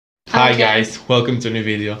Hi guys, welcome to a new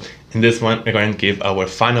video. In this one we're going to give our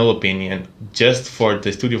final opinion just for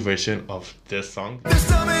the studio version of this song.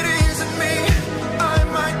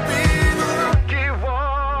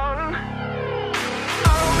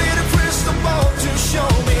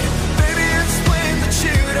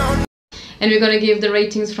 And we're gonna give the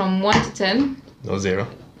ratings from 1 to 10. No zero.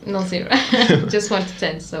 No zero. Just 1 to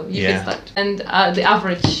 10, so you can start. And the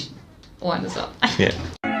average one as well. Yeah.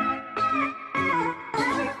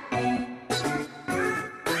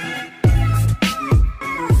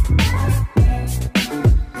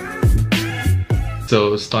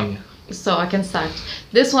 So, Estonia. So I can start.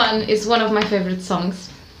 This one is one of my favorite songs.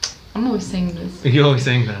 I'm always saying this. You're always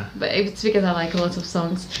saying that. But it's because I like a lot of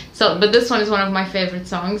songs. But this one is one of my favorite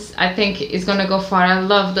songs. I think it's gonna go far. I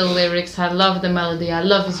love the lyrics, I love the melody, I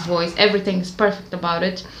love his voice. Everything is perfect about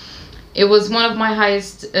it. It was one of my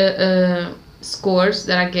highest scores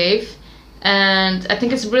that I gave. And I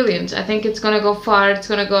think it's brilliant. I think it's gonna go far. It's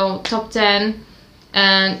gonna go top 10.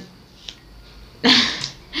 And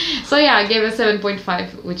so yeah, I gave it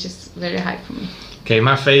 7.5, which is very high for me. Okay,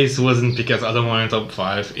 my face wasn't because I don't want a top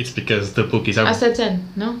 5, it's because the bookies are... I said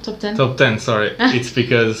 10, no? Top 10? Top 10, sorry. It's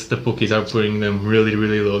because the bookies are putting them really,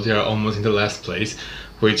 really low. They are almost in the last place,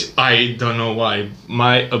 which I don't know why.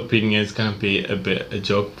 My opinion is gonna be a bit a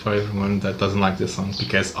joke for everyone that doesn't like this song,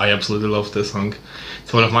 because I absolutely love this song.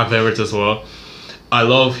 It's one of my favorites as well. I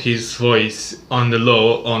love his voice on the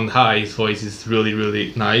low, on high, his voice is really,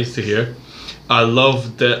 really nice to hear. I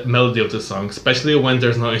love the melody of the song, especially when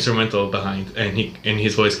there's no instrumental behind and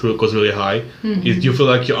his voice goes really high. You feel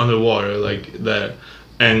like you're underwater, like there.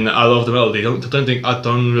 And I love the melody. I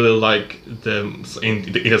don't really like in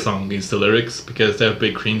the song. It's the lyrics because they're a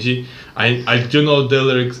bit cringy. I do know the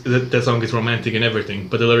lyrics. The song is romantic and everything,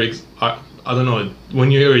 but the lyrics I don't know.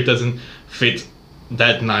 When you hear it, doesn't fit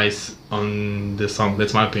that nice on the song.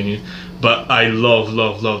 That's my opinion. But I love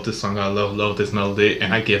this song. I love this melody,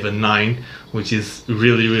 and I give a 9, which is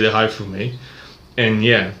really, really high for me. And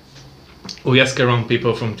yeah, we ask around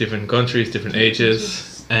people from different countries, different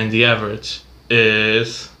ages, and the average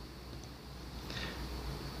is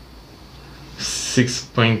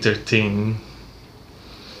 6.13.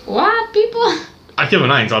 What, people? I give a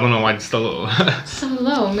 9, so I don't know why it's so low. So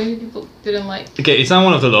low. Maybe people didn't like. Okay, it's not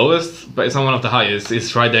one of the lowest, but it's not one of the highest.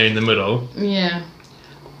 It's right there in the middle. Yeah.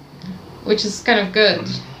 Which is kind of good.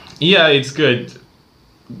 Yeah, it's good.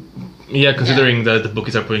 Yeah, considering that the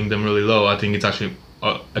bookies are putting them really low, I think it's actually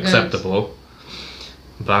acceptable.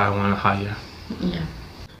 Good. But I want higher. Yeah.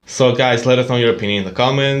 So guys, let us know your opinion in the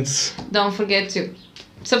comments. Don't forget to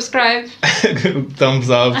subscribe.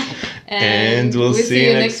 Thumbs up. And we'll see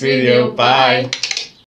you next video. Bye.